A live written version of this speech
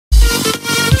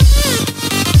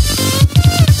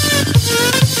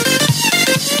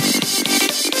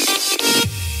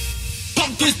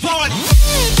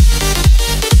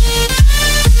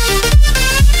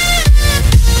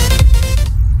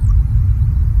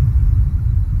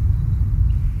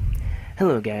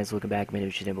Hello guys, welcome back. My name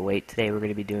is yourName. Today we're going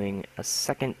to be doing a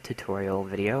second tutorial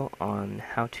video on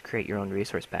how to create your own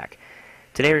resource pack.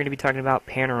 Today we're going to be talking about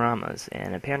panoramas,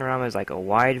 and a panorama is like a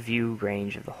wide view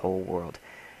range of the whole world.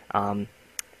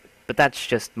 But that's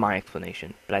just my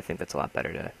explanation, but I think that's a lot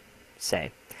better to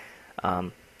say.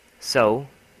 So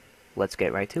let's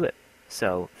get right to it.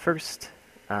 So first,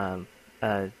 the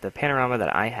panorama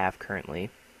that I have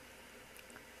currently,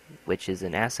 which is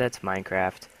in Assets,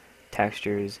 Minecraft,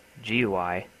 Textures,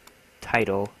 GUI,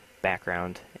 Title,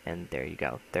 Background, and there you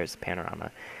go. There's the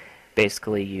panorama.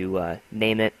 Basically, you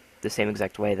name it the same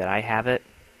exact way that I have it,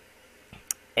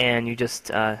 and you just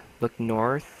look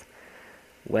north,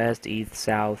 west, east,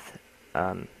 south,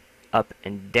 up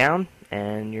and down,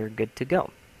 and you're good to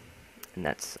go. And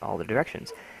that's all the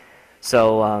directions.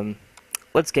 So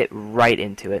let's get right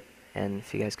into it. And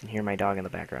if you guys can hear my dog in the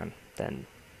background, then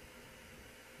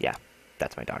yeah,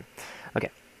 that's my dog.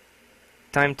 Okay.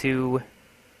 Time to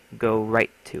go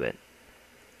right to it.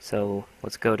 So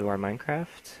let's go to our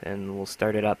Minecraft and we'll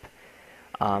start it up.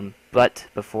 But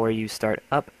before you start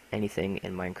up anything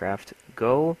in Minecraft,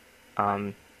 go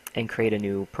and create a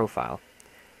new profile.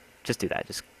 Just do that.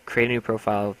 Just create a new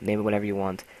profile, name it whatever you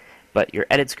want. But your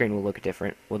edit screen will look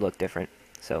different.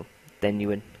 So then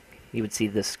you would see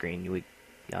this screen. You would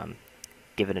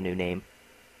give it a new name.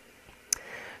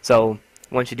 So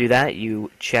once you do that,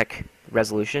 you check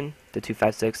resolution to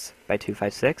 256 by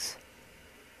 256,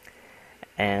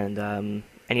 and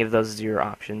any of those is your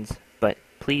options, but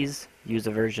please use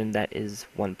a version that is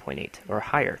 1.8 or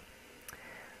higher.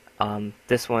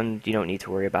 This one, you don't need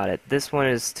to worry about it. This one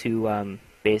is to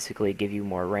basically give you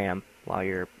more RAM while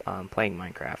you're playing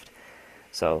Minecraft.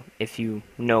 So if you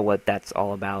know what that's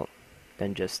all about,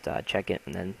 then just check it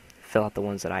and then fill out the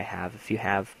ones that I have if you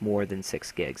have more than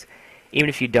 6 gigs. Even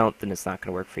if you don't, then it's not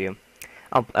going to work for you.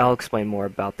 I'll explain more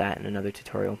about that in another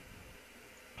tutorial.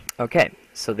 Okay,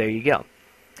 so there you go.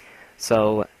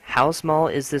 So how small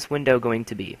is this window going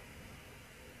to be?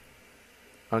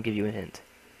 I'll give you a hint.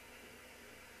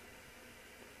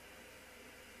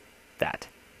 That,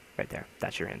 right there,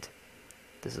 that's your hint.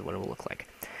 This is what it will look like.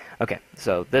 Okay,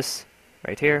 so this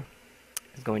right here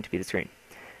is going to be the screen.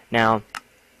 Now,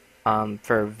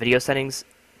 for video settings,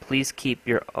 please keep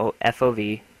your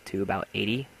FOV to about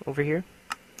 80 over here.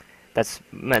 That's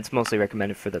mostly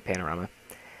recommended for the panorama.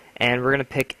 And we're going to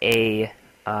pick a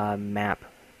map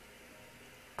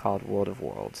called World of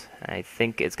Worlds. I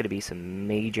think it's going to be some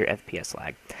major FPS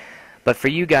lag. But for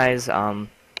you guys,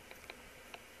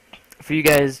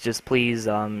 just please,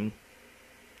 you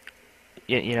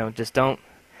know, just don't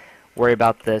worry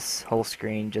about this whole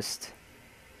screen. Just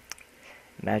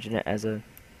imagine it as a,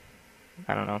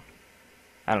 I don't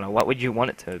know, what would you want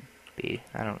it to be?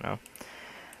 I don't know.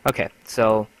 Okay,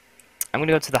 so I'm going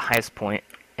to go to the highest point,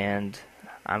 and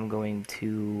I'm going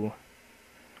to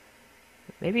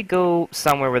maybe go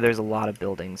somewhere where there's a lot of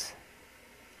buildings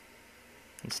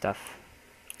and stuff.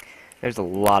 There's a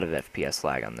lot of FPS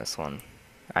lag on this one.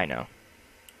 I know.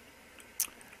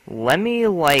 Let me,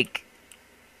 like...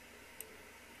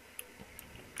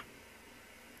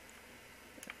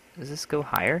 Does this go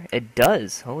higher? It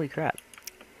does! Holy crap.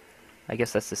 I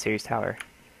guess that's the Series Tower.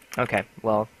 Okay,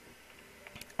 well,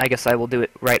 I guess I will do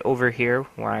it right over here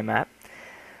where I'm at.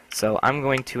 So I'm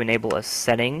going to enable a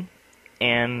setting,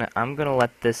 and I'm going to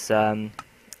let this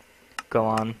go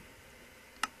on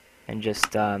and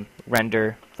just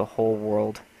render the whole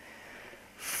world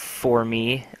for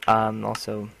me.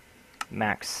 Also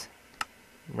max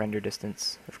render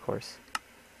distance, of course.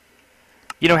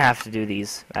 You don't have to do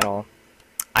these at all.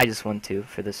 I just want to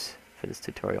for this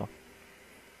tutorial.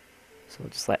 So we'll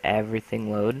just let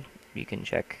everything load. You can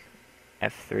check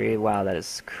F3. Wow, that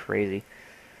is crazy.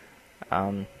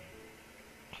 Can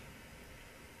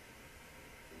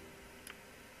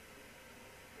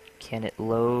it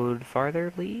load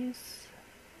farther, please?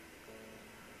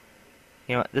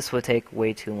 You know what? This would take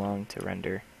way too long to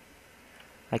render.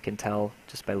 I can tell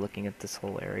just by looking at this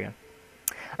whole area.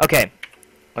 Okay,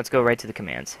 let's go right to the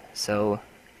commands. So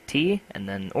T and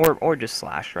then or just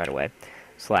slash right away.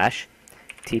 Slash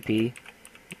TP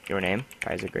yourName,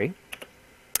 guys agree,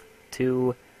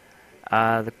 to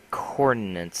the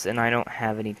coordinates, and I don't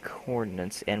have any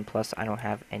coordinates, and plus I don't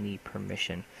have any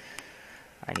permission.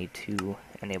 I need to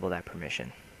enable that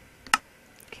permission.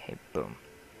 Okay, boom.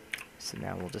 So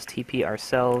now we'll just TP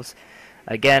ourselves.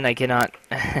 Again, I cannot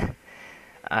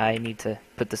I need to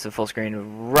put this in full screen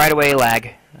right away.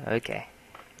 Lag. Okay,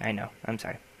 I know, I'm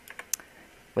sorry.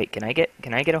 Wait, can I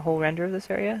get a whole render of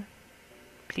this area,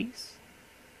 please?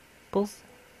 Please,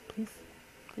 please,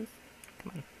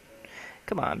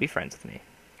 come on, be friends with me.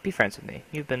 Be friends with me.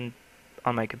 You've been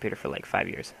on my computer for like 5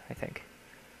 years, I think.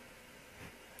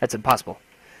 That's impossible.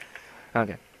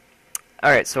 Okay.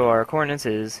 Alright, so our coordinates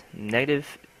is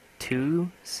negative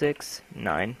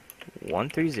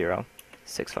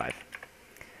 269,130,65.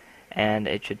 And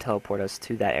it should teleport us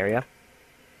to that area.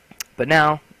 But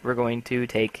now, we're going to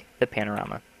take the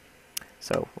panorama.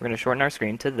 So, we're going to shorten our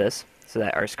screen to this, so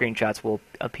that our screenshots will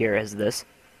appear as this.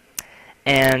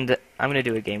 And I'm going to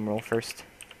do a game roll first.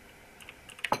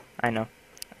 I know.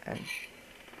 And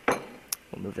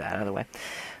we'll move that out of the way.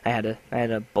 I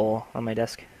had a bull on my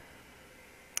desk.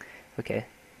 Okay.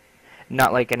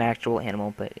 Not like an actual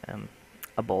animal, but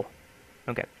a bull.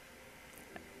 Okay.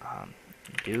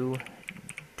 Do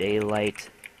daylight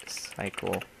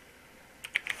cycle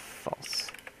false.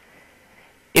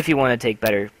 If you want to take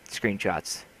better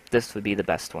screenshots, this would be the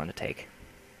best one to take.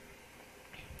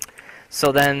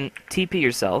 So then TP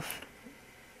yourself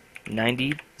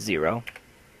 90, 0,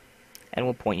 and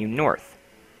we'll point you north.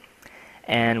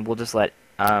 And we'll just let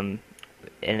and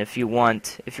if you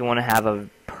want to have a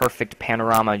perfect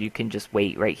panorama, you can just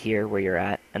wait right here where you're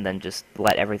at, and then just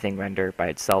let everything render by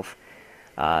itself,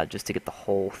 just to get the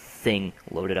whole thing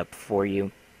loaded up for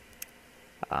you.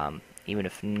 Even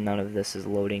if none of this is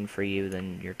loading for you,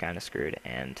 then you're kind of screwed.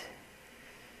 And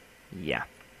yeah,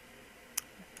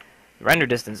 the render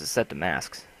distance is set to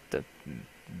max. The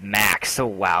max. Oh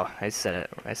wow, I said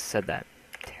that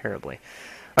terribly.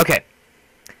 Okay,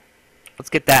 let's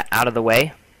get that out of the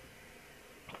way.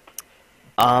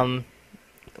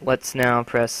 Let's now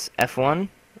press F1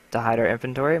 to hide our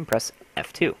inventory and press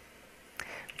F2.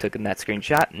 Took in that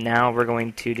screenshot. Now we're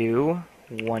going to do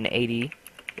 180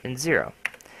 and 0,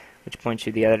 which points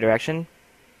you the other direction.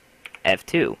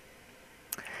 F2.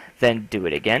 Then do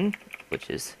it again, which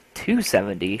is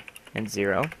 270 and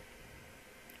 0.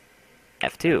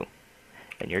 F2.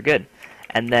 And you're good.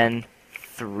 And then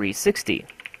 360,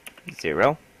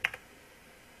 0.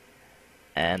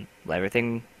 And let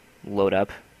everything load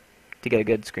up to get a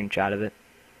good screenshot of it.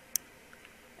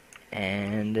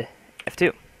 And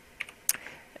F2.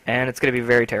 And it's going to be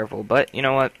very terrible, but you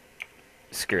know what?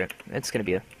 Screw it. It's going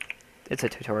to be it's a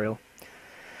tutorial.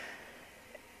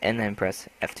 And then press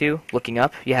F2. Looking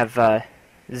up, you have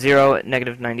 0,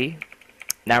 negative 90.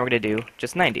 Now we're going to do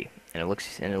just 90, and it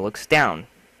looks down,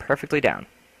 perfectly down.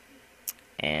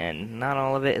 And not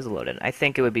all of it is loaded. I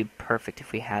think it would be perfect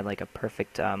if we had like a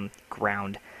perfect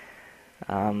ground.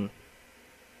 And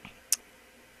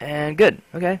good.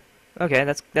 Okay. Okay,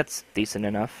 that's decent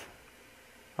enough.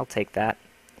 I'll take that.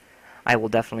 I will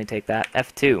definitely take that.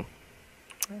 F2.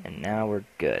 And now we're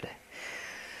good.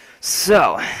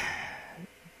 So,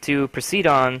 to proceed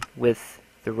on with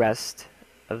the rest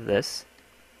of this,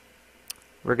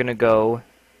 we're going to go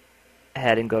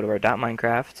ahead and go to our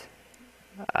 .minecraft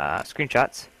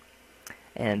screenshots,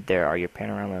 and there are your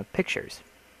panorama pictures.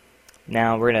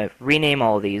 Now we're going to rename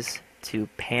all of these to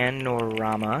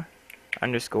Panorama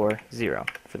 _0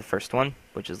 for the first one,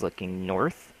 which is looking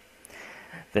north.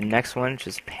 The next one, which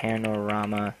is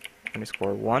Panorama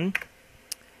 _1.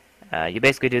 You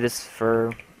basically do this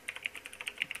for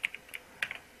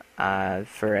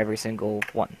every single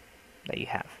one that you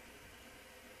have.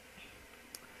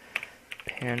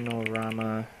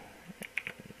 Panorama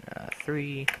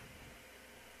 3.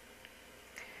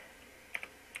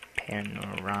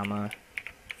 Panorama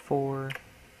 4.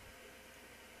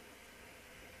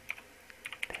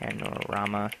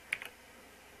 Panorama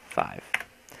 5.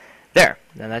 There.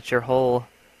 Now that's your whole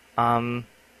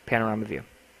panorama view.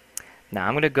 Now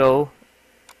I'm going to go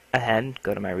ahead,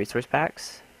 go to my resource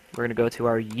packs. We're going to go to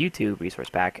our YouTube resource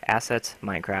pack, Assets,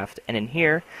 Minecraft, and in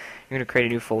here, you're going to create a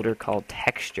new folder called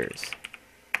Textures.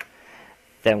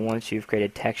 Then once you've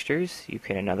created Textures, you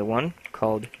create another one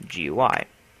called GUI.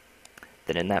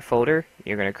 Then in that folder,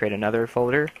 you're going to create another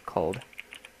folder called,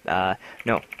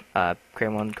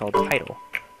 create one called Title.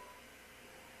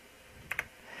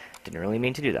 Didn't really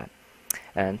mean to do that.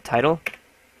 And Title,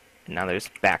 and now there's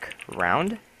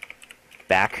background,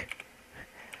 background.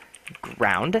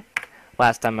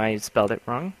 Last time I spelled it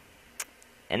wrong.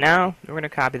 And now we're going to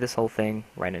copy this whole thing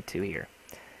right into here.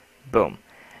 Boom.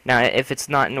 Now if it's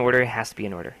not in order, it has to be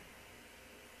in order.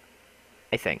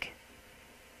 I think.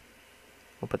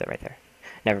 We'll put that right there.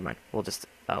 Never mind. We'll just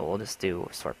do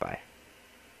sort by.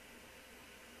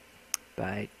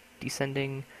 By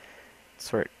descending,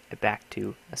 sort it back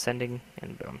to ascending,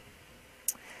 and boom.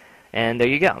 And there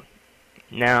you go.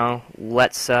 Now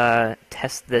let's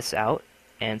test this out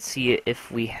and see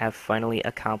if we have finally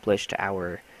accomplished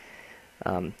our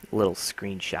little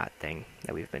screenshot thing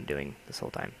that we've been doing this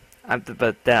whole time.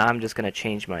 But I'm just going to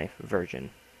change my version.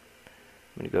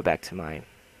 I'm going to go back to my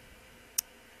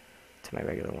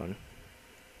regular one,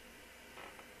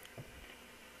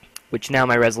 which now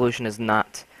my resolution is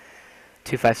not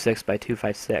 256 by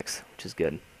 256, which is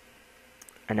good.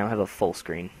 I now have a full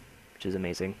screen, which is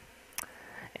amazing.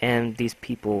 And these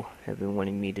people have been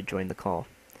wanting me to join the call.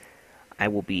 I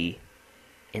will be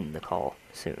in the call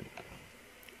soon.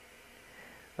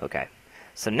 Okay,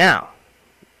 so now,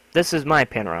 this is my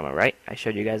panorama, right? I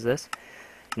showed you guys this.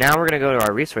 Now we're going to go to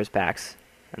our resource packs,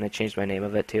 and I changed my name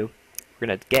of it too. We're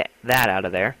going to get that out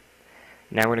of there.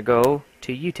 Now we're going to go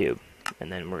to YouTube,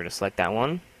 and then we're going to select that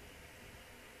one.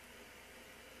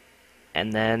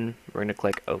 And then we're going to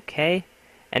click OK,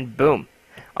 and boom!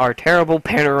 Our terrible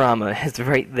panorama is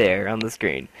right there on the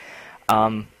screen.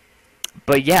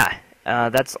 But yeah,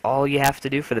 that's all you have to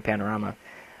do for the panorama.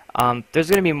 There's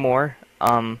going to be more.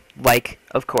 Like,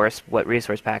 of course, what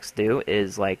resource packs do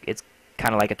is, like, it's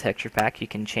kind of like a texture pack. You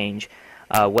can change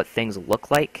what things look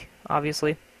like,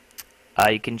 obviously.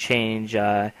 You can change,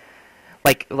 like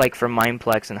for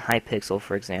Mineplex and Hypixel,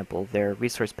 for example, their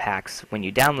resource packs, when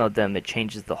you download them, it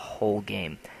changes the whole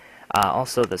game.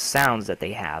 Also, the sounds that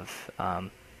they have,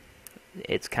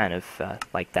 it's kind of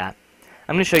like that.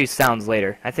 I'm going to show you sounds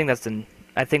later. I think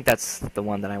that's the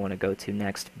one that I want to go to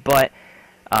next. But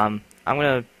I'm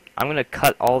gonna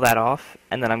cut all that off,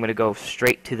 and then I'm gonna go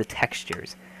straight to the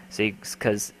textures. See,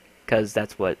 because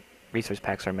that's what resource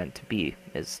packs are meant to be,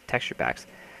 is texture packs.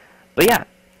 But yeah,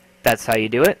 that's how you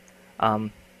do it.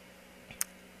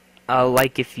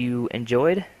 Like if you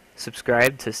enjoyed,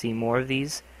 subscribe to see more of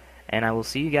these, and I will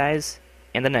see you guys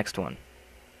in the next one.